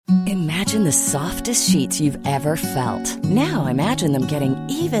Imagine the softest sheets you've ever felt. Now imagine them getting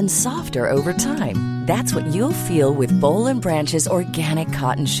even softer over time. That's what you'll feel with Boll & Branch's organic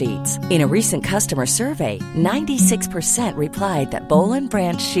cotton sheets. In a recent customer survey, 96% replied that Boll &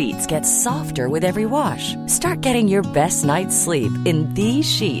 Branch sheets get softer with every wash. Start getting your best night's sleep in these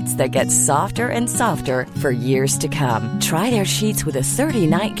sheets that get softer and softer for years to come. Try their sheets with a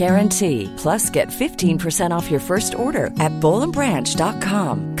 30-night guarantee. Plus, get 15% off your first order at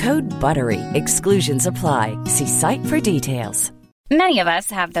bollandbranch.com. Code BUTTERY. Exclusions apply. See site for details. Many of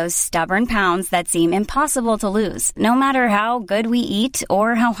us have those stubborn pounds that seem impossible to lose, no matter how good we eat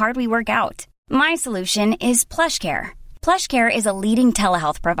or how hard we work out. My solution is PlushCare. PlushCare is a leading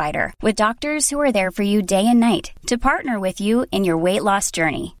telehealth provider with doctors who are there for you day and night to partner with you in your weight loss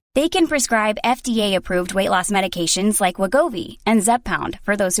journey. They can prescribe FDA-approved weight loss medications like Wegovy and Zepbound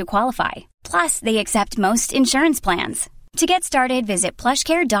for those who qualify. Plus, they accept most insurance plans. To get started, visit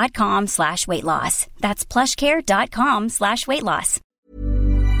plushcare.com/weightloss. That's plushcare.com/weightloss.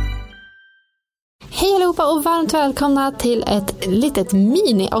 Hej allihopa och varmt välkomna till ett litet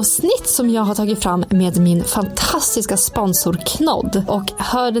mini-avsnitt som jag har tagit fram med min fantastiska sponsor Knodd. Och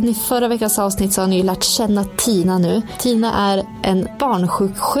hörde ni förra veckans avsnitt så har ni ju lärt känna Tina nu. Tina är en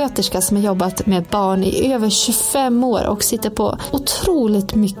barnsjuksköterska som har jobbat med barn i över 25 år och sitter på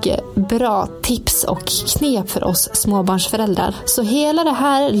otroligt mycket bra tips och knep för oss småbarnsföräldrar. Så hela det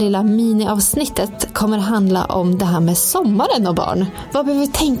här lilla mini-avsnittet kommer handla om det här med sommaren och barn. Vad behöver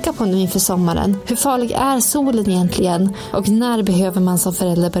vi tänka på nu inför sommaren? Hur farlig är solen egentligen? Och när behöver man som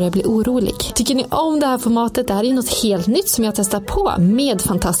förälder börja bli orolig? Tycker ni om det här formatet? Det här är något helt nytt som jag testar på med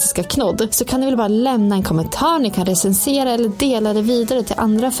fantastiska Knodd. Så kan ni väl bara lämna en kommentar. Ni kan recensera eller dela det vidare till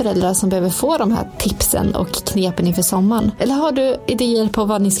andra föräldrar som behöver få de här tipsen och knepen inför sommaren. Eller har du idéer på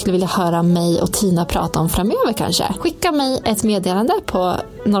vad ni skulle vilja höra mig och Tina prata om framöver kanske? Skicka mig ett meddelande på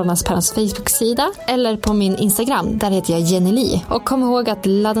Norrlandspäron's Facebook-sida eller på min Instagram. Där heter jag Jenny Lee. Och kom ihåg att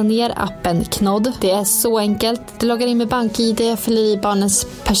ladda ner appen Knodd. Det är så enkelt. Du loggar in med BankID, fyller i barnens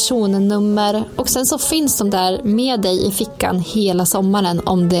personnummer och sen så finns de där med dig i fickan hela sommaren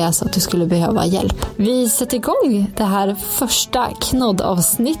om det är så att du skulle behöva hjälp. Vi sätter igång det här första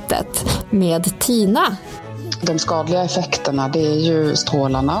Knodd-avsnittet med Tina. De skadliga effekterna, det är ju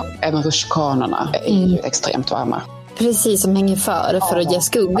strålarna. Även rutschkanorna är ju extremt varma. Precis, som hänger för att ge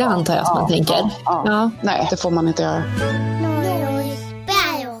skugga antar jag att man tänker. Ja. Nej, det får man inte göra.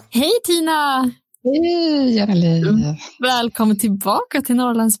 Hej Tina! Hej Jenny! Välkommen tillbaka till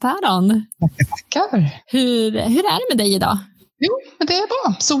Norrlandspäron. Tackar! Hur är det med dig idag? Jo, men det är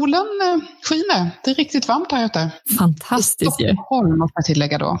bra. Solen skiner. Det är riktigt varmt här ute. Fantastiskt ju. Stockholm måste jag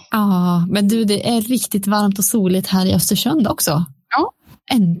tillägga då. Ja, men du, det är riktigt varmt och soligt här i Östersund också. Ja.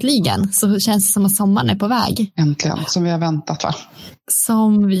 Äntligen så känns det som att sommaren är på väg. Äntligen, som vi har väntat va?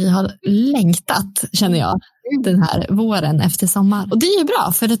 Som vi har längtat, känner jag, den här våren efter sommar. Och det är ju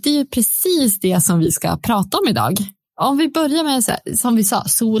bra, för det är ju precis det som vi ska prata om idag. Om vi börjar med, som vi sa,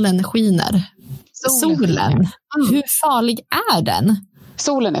 solen skiner. Solen. Hur farlig är den?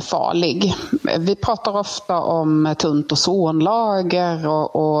 Solen är farlig. Vi pratar ofta om tunt ozonlager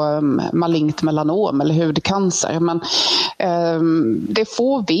och malignt melanom eller hudcancer. Men det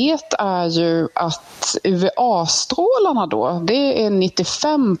få vet är ju att UVA-strålarna då, det är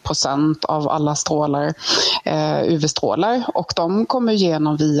 95% av alla strålar, UV-strålar. Och de kommer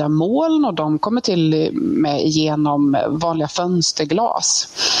igenom via moln och de kommer till med genom vanliga fönsterglas.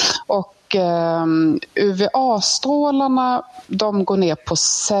 Och UVA-strålarna, de går ner på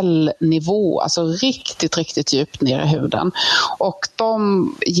cellnivå, alltså riktigt djupt ner i huden. Och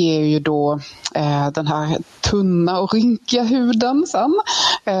de ger ju då den här tunna och rynkiga huden sen.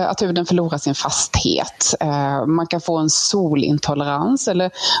 Att huden förlorar sin fasthet. Man kan få en solintolerans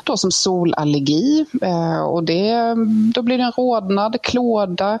eller då som solallergi. Och då blir det en rodnad,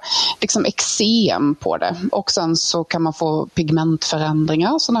 klåda, liksom eksem på det. Och sen så kan man få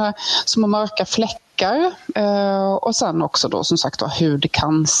pigmentförändringar, såna här små mörka fläckar. Och sen också då som sagt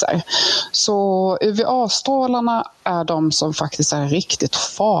hudcancer. Så UVA-strålarna är de som faktiskt är riktigt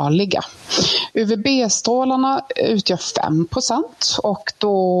farliga. UVB-strålarna utgör 5% och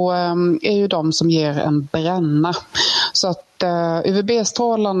då är ju de som ger en bränna. Så att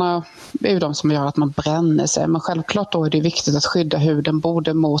UVB-strålarna är ju de som gör att man bränner sig. Men självklart då är det viktigt att skydda huden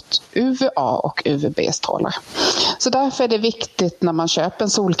både mot UVA och UVB-strålar. Så därför är det viktigt när man köper en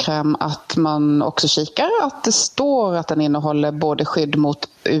solkräm att man också kikar att det står att den innehåller både skydd mot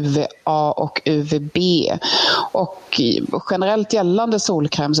UVA och UVB. Och generellt gällande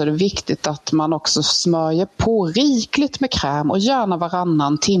solkräm så är det viktigt att man också smörjer på rikligt med kräm och gärna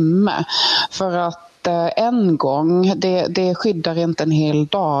varannan timme. För att en gång. Det skyddar inte en hel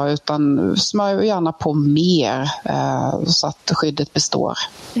dag, utan smörj gärna på mer så att skyddet består.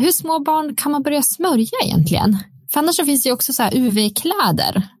 Hur små barn kan man börja smörja egentligen? För annars så finns det ju också så här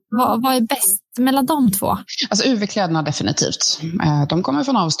UV-kläder. Vad är bäst mellan de två? Alltså UV-kläderna definitivt. De kommer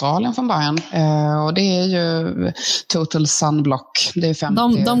från Australien från början. Och det är ju total sunblock. Det är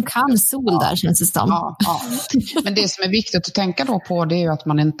 50. De kan sol där, känns det som. Ja. Men det som är viktigt att tänka då på, det är ju att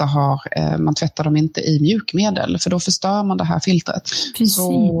man inte man tvättar dem inte i mjukmedel. För då förstör man det här filtret. Precis.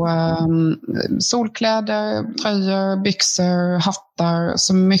 Så solkläder, tröjor, byxor, hattar,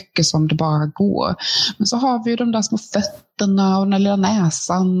 så mycket som det bara går. Men så har vi ju de där små fötterna och den lilla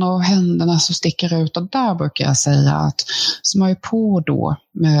näsan och händerna som sticker ut, och där brukar jag säga att smörj på då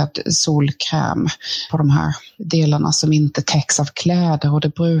med solkräm på de här delarna som inte täcks av kläder, och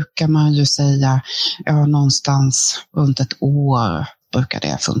det brukar man ju säga någonstans runt ett år brukar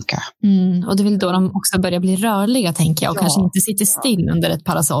det funka. Och det är väl då de också börjar bli rörliga, tänker jag, och kanske inte sitter still under ett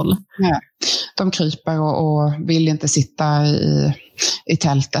parasoll. Nej, de kryper och vill inte sitta i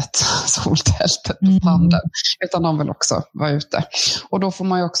tältet, soltältet på stranden, utan de vill också vara ute. Och då får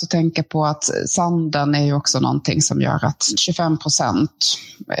man ju också tänka på att sanden är ju också någonting som gör att 25%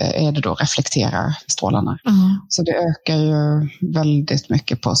 är det då reflekterar strålarna. Så det ökar ju väldigt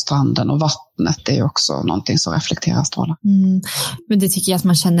mycket på stranden, och vattnet är ju också någonting som reflekterar strålar. Men det tycker jag att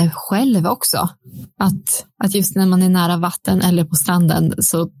man känner själv också. Att just när man är nära vatten eller på stranden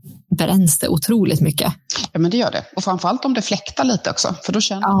så bränns det otroligt mycket. Ja, men det gör det. Och framförallt om det fläktar lite också. För då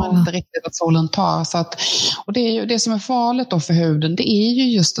känner man inte riktigt att solen tar. Och det är ju det som är farligt då för huden. Det är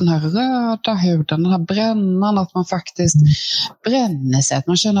ju just den här röda huden, den här brännan, att man faktiskt bränner sig. Att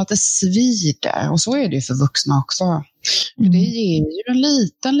man känner att det svider. Och så är det ju för vuxna också. För det ger ju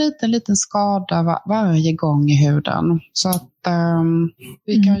en liten skada varje gång i huden. Så att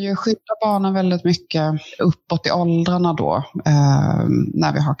vi kan ju skydda barnen väldigt mycket uppåt i åldrarna då,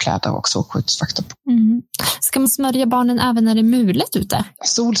 när vi har kläder och solskyddsfaktor på. Ska man smörja barnen även när det är mulet ute?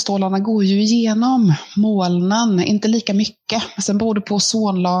 Solstrålarna går ju igenom molnen, inte lika mycket. Sen beror det på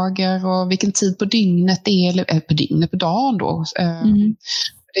ozonlager och vilken tid på dygnet det är, eller på dagen då.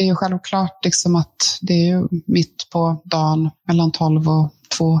 Det är ju självklart liksom att det är ju mitt på dagen mellan 12 och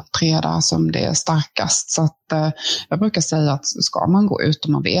 2-3 där som det är starkast. Så att jag brukar säga att ska man gå ut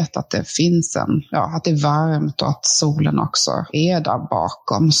och man vet att det finns att det är varmt och att solen också är där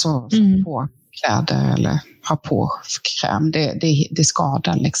bakom, så på kläder eller ha på kräm, det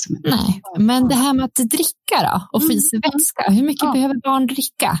skadar liksom inte. Nej, men det här med att dricka då, och få i sig vätska, hur mycket behöver barn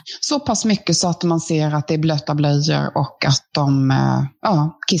dricka? Så pass mycket så att man ser att det är blöta blöjor och att de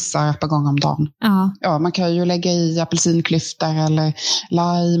kissar ett par gånger om dagen. Ja, man kan ju lägga i apelsinklyftor eller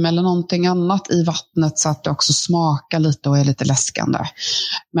lime eller någonting annat i vattnet så att det också smakar lite och är lite läskande.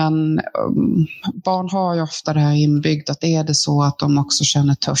 Men barn har ju ofta det här inbyggt att är det så att de också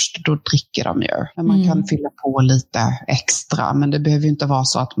känner törst, då dricker de ju. Men man kan fylla på lite extra, men det behöver ju inte vara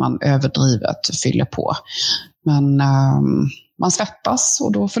så att man överdrivet fyller på. Men man svettas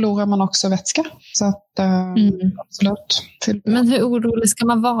och då förlorar man också vätska. Så att absolut. Men hur orolig ska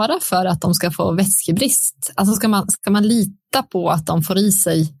man vara för att de ska få vätskebrist? Alltså ska man lita på att de får i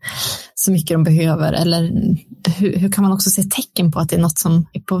sig så mycket de behöver? Eller hur kan man också se tecken på att det är något som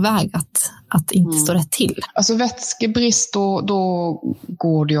är på väg att inte stå rätt till? Alltså vätskebrist, då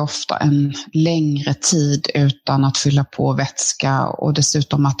går det ju ofta en längre tid utan att fylla på vätska, och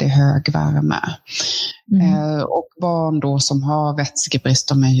dessutom att det är hög värme. Och barn då som har vätskebrist,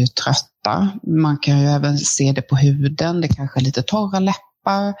 de är ju trötta. Man kan ju även se det på huden, det kanske är lite torra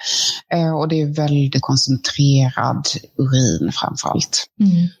läppar, och det är väldigt koncentrerad urin framförallt.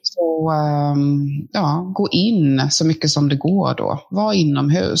 Så gå in så mycket som det går då. Var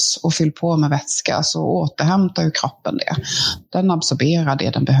inomhus och fyll på med vätska, så återhämtar ju kroppen det. Den absorberar det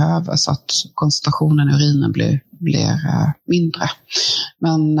den behöver så att koncentrationen i urinen blir mindre.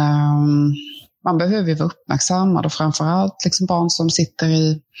 Men man behöver ju vara uppmärksammad, och framförallt liksom barn som sitter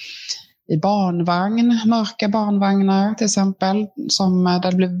i barnvagn, mörka barnvagnar till exempel,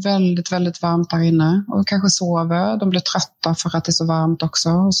 där det blir väldigt, väldigt varmt där inne och kanske sover. De blir trötta för att det är så varmt också,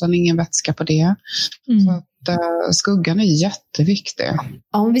 och sen ingen vätska på det. Så att skuggan är jätteviktig.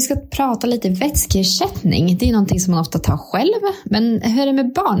 Om vi ska prata lite vätskeersättning, det är någonting som man ofta tar själv. Men hur är det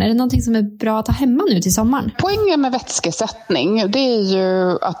med barn? Är det någonting som är bra att ta hemma nu till sommaren? Poängen med vätskeersättning, det är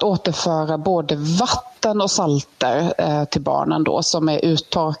ju att återföra både vatten och salter till barnen då som är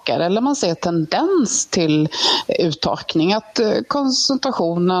uttorkade. Eller man ser tendens till uttorkning, att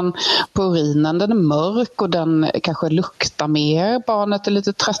koncentrationen på urinen, den är mörk och den kanske luktar mer. Barnet är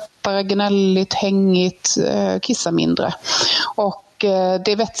lite tröttare, gnälligt, hängigt, kissar mindre. Och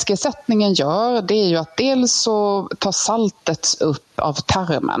det vätskesättningen gör, det är ju att dels så tar saltet upp av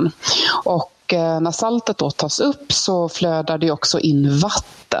tarmen. Och när saltet då tas upp så flödar det också in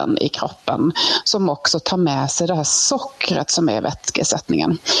vatten i kroppen som också tar med sig det här sockret som är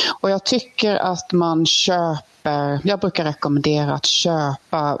vätskesättningen. Och jag tycker att jag brukar rekommendera att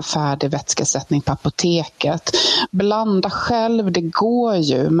köpa färdig vätskesättning på apoteket. Blanda själv, det går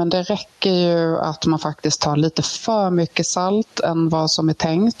ju, men det räcker ju att man faktiskt tar lite för mycket salt än vad som är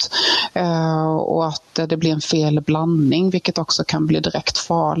tänkt. Och att det blir en fel blandning, vilket också kan bli direkt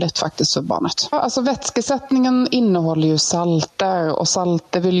farligt faktiskt för barnet. Alltså vätskesättningen innehåller ju salter och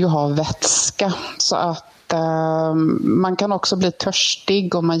salter vill ju ha vätska, så att man kan också bli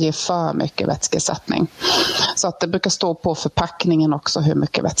törstig om man ger för mycket vätskesättning. Så att det brukar stå på förpackningen också hur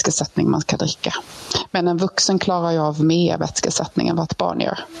mycket vätskesättning man ska dricka. Men en vuxen klarar ju av mer vätskesättning än vad ett barn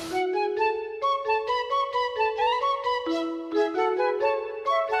gör.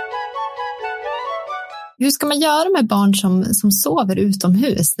 Hur ska man göra med barn som sover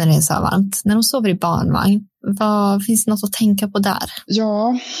utomhus när det är så här varmt? När de sover i barnvagn, finns det något att tänka på där?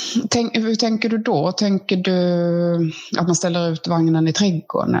 Ja, hur tänker du då? Tänker du att man ställer ut vagnen i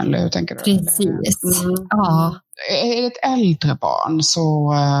trädgården? Eller hur tänker du? Precis, ja. Är det ett äldre barn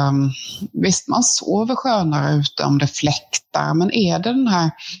så visst, man sover skönare ute om det fläktar, men är det den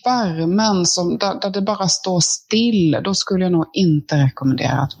här värmen där det bara står still, då skulle jag nog inte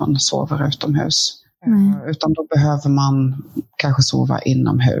rekommendera att man sover utomhus. Utan då behöver man kanske sova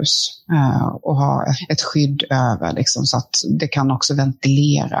inomhus och ha ett skydd över liksom, så att det kan också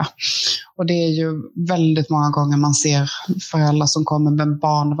ventilera. Och det är ju väldigt många gånger man ser föräldrar som kommer med en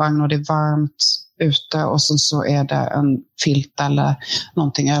barnvagn och det är varmt ute och så är det en filt eller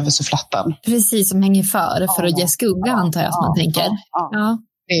någonting över suffletten. Precis, som hänger för att ge skugga, antar jag att man tänker. Ja.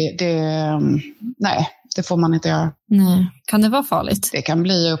 Nej, det får man inte göra. Nej. Kan det vara farligt? Det kan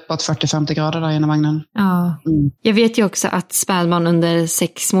bli uppåt 40-50 grader där inne i vagnen. Ja. Jag vet ju också att spädbarn under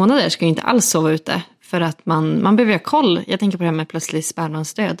 6 månader ska inte alls sova ute. För att man behöver ha koll. Jag tänker på det här med plötslig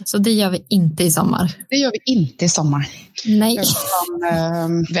spädbarnsdöd. Så det gör vi inte i sommar? Det gör vi inte i sommar. Nej.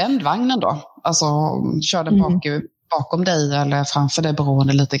 Vänd vagnen då. Alltså kör den bakom dig eller framför dig,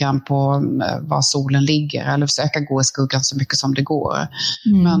 beroende lite grann på var solen ligger, eller försöka gå i skuggan så mycket som det går.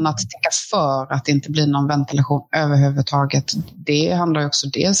 Men att tänka för att det inte blir någon ventilation överhuvudtaget, det handlar ju också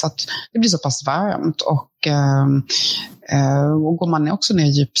dels att det blir så pass varmt och går man också ner i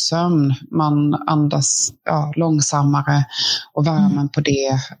djupsömn, man andas långsammare och värmen på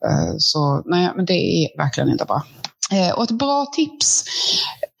det, så nej, men det är verkligen inte bra. Och ett bra tips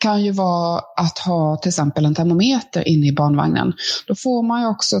kan ju vara att ha till exempel en termometer inne i barnvagnen. Då får man ju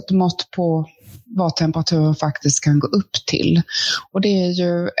också ett mått på vad temperaturen faktiskt kan gå upp till. Och det är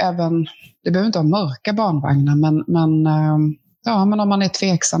ju även, det behöver inte vara mörka barnvagnar, men om man är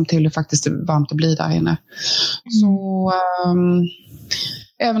tveksam till hur faktiskt varmt det blir där inne. Så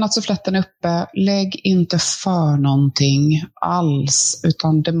även att suffletten är uppe, lägg inte för någonting alls,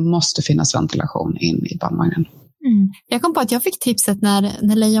 utan det måste finnas ventilation in i barnvagnen. Jag kom på att jag fick tipset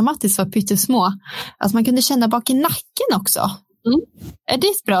när Leia och Mattis var pyttesmå, att man kunde känna bak i nacken också. Är det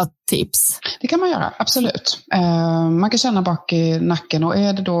ett bra tips? Det kan man göra, absolut. Man kan känna bak i nacken, och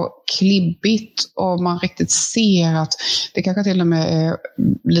är det då klibbigt och man riktigt ser att det kanske till och med är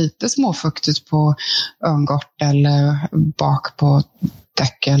lite småfuktigt på örngott eller bak på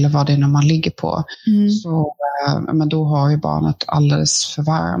däck eller vad det är när man ligger på, så men då har ju barnet alldeles för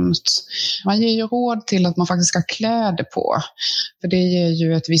varmt. Man ger ju råd till att man faktiskt ska ha kläder på, för det ger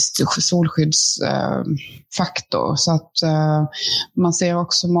ju ett visst solskyddsfaktor, så att man ser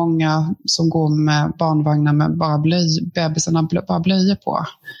också många som går med barnvagnar med bebisarna bara blöjor på.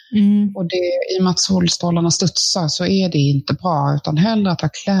 Och det, i och med att solstrålarna studsar, så är det inte bra, utan hellre att ha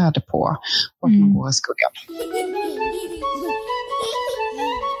kläder på och att man går i skuggan.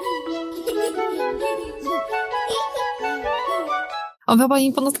 Om vi bara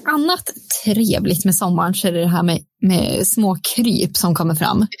in på något annat trevligt med sommaren, så är det här med små kryp som kommer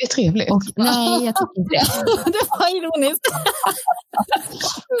fram. Är det trevligt? Nej, jag tycker inte det. Det var ironiskt.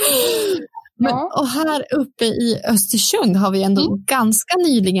 Och här uppe i Östersund har vi ändå ganska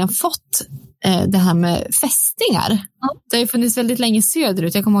nyligen fått det här med fästingar. Det har ju funnits väldigt länge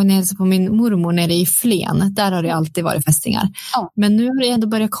söderut. Jag kommer ihåg när jag hälsade på min mormor nere i Flen. Där har det alltid varit fästingar. Men nu har det ändå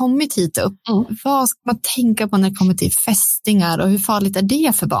börjat komma hit upp. Vad ska man tänka på när det kommer till fästingar, och hur farligt är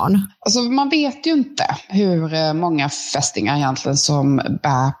det för barn? Alltså, man vet ju inte hur många fästingar egentligen som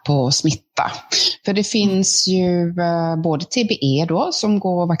bär på smitta. För det finns ju både TBE då som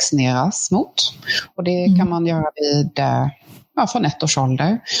går att vaccineras mot. Och det kan man göra vid från 1 års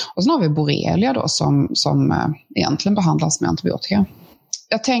ålder. Och sen har vi borrelia då som egentligen behandlas med antibiotika.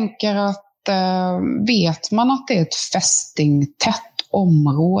 Jag tänker att vet man att det är ett fästingtätt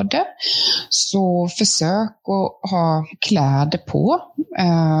område, så försök att ha kläder på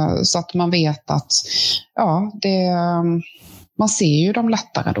så att man vet att man ser ju dem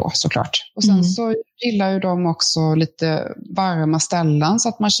lättare då såklart. Och sen så gillar ju de också lite varma ställen, så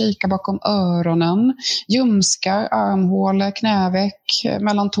att man kikar bakom öronen, ljumskar, armhålor, knäveck,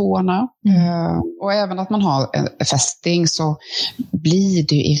 mellan tårna. Och även att man har en fästing, så blir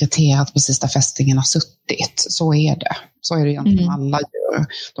det ju irriterat precis där fästingen har suttit. Så är det. Så är det egentligen alla djur.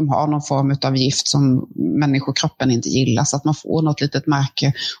 De har någon form av gift som människokroppen inte gillar, så att man får något litet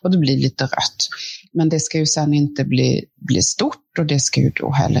märke och det blir lite rött. Men det ska ju sen inte bli stort, och det ska ju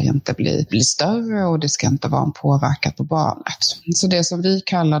då heller inte bli större, och det ska inte vara en påverkan på barnet. Så det som vi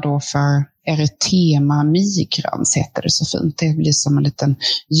kallar då för erythema migrans heter det så fint. Det blir som en liten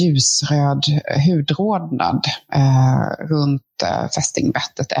ljusröd hudrodnad runt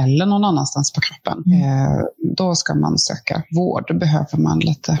fästingbettet eller någon annanstans på kroppen. Då ska man söka vård. Då behöver man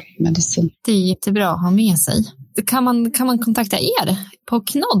lite medicin. Det är jättebra att ha med sig. Kan man kontakta er på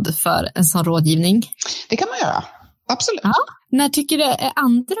Knodd för en sån rådgivning? Det kan man göra. Absolut. Ja. När tycker du är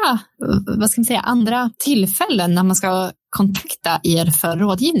andra tillfällen när man ska kontakta er för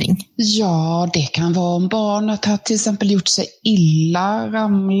rådgivning? Ja, det kan vara om barnet har till exempel gjort sig illa,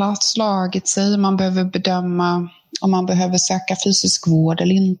 ramlat, slagit sig. Man behöver bedöma om man behöver söka fysisk vård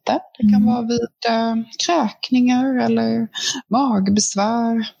eller inte. Det kan vara vid kräkningar eller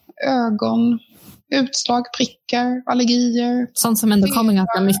magbesvär, ögon, utslag, prickar, allergier. Sånt som ändå kommer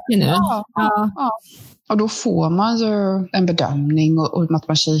ganska mycket nu. Ja. Och då får man ju en bedömning och att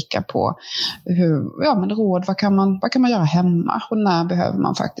man kikar på råd, vad kan man göra hemma och när behöver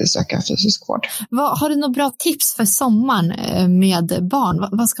man faktiskt söka fysisk vård. Har du några bra tips för sommaren med barn?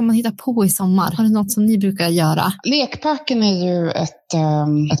 Vad ska man hitta på i sommar? Har du något som ni brukar göra? Lekparken är ju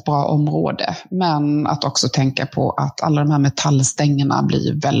ett bra område, men att också tänka på att alla de här metallstängerna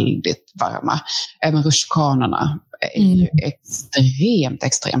blir väldigt varma. Även rutschkanorna är ju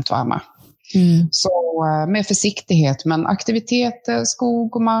extremt varma. Så med försiktighet, men aktiviteter,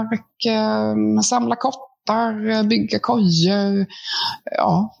 skog och mark, samla kottar, bygga kojor,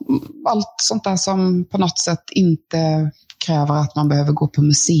 allt sånt där som på något sätt inte kräver att man behöver gå på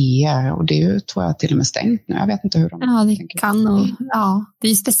museer, och det är ju, tror jag, till och med stängt nu. Jag vet inte hur de tänker. Kan nog. Ja, det är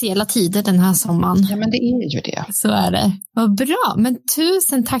ju speciella tider den här sommaren. Ja, men det är ju det. Så är det. Vad bra, men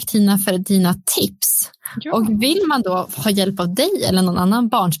tusen tack Tina för dina tips. Ja. Och vill man då ha hjälp av dig eller någon annan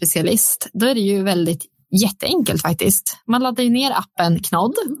barnspecialist, då är det ju jätteenkelt faktiskt. Man laddar ju ner appen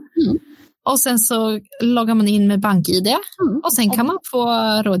Knodd. Och sen så loggar man in med BankID och sen kan man få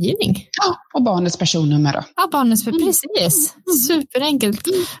rådgivning. Ja, och barnets personnummer då. Ja, precis. Superenkelt.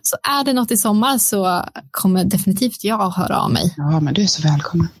 Så är det något i sommar så kommer definitivt jag att höra av mig. Ja, men du är så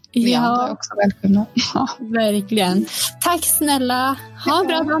välkommen. Vi andra är också välkomna. Ja. Verkligen. Tack snälla. Ha en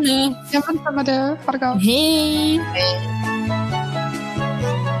bra dag nu. Jag väntar med det. Ha det gott. Hej.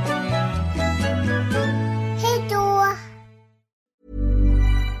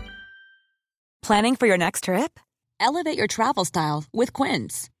 Planning for your next trip? Elevate your travel style with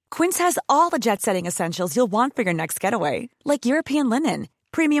Quince. Quince has all the jet-setting essentials you'll want for your next getaway, like European linen,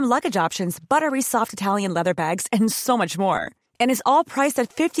 premium luggage options, buttery soft Italian leather bags, and so much more. And is all priced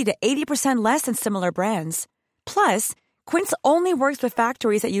at 50 to 80% less than similar brands. Plus, Quince only works with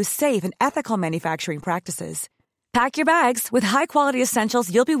factories that use safe and ethical manufacturing practices. Pack your bags with high-quality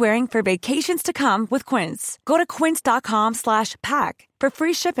essentials you'll be wearing for vacations to come with Quince. Go to quince.com/pack for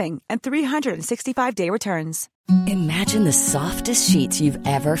free shipping and 365-day returns. Imagine the softest sheets you've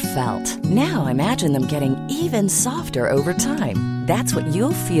ever felt. Now imagine them getting even softer over time. That's what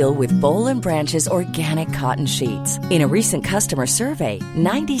you'll feel with Boll & Branch's organic cotton sheets. In a recent customer survey,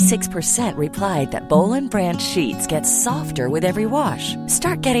 96% replied that Boll & Branch sheets get softer with every wash.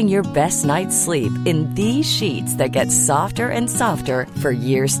 Start getting your best night's sleep in these sheets that get softer and softer for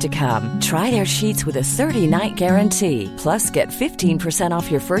years to come. Try their sheets with a 30-night guarantee. Plus, get 15%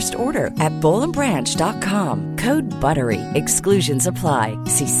 off your first order at bollandbranch.com. Code BUTTERY. Exclusions apply.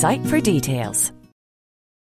 See site for details.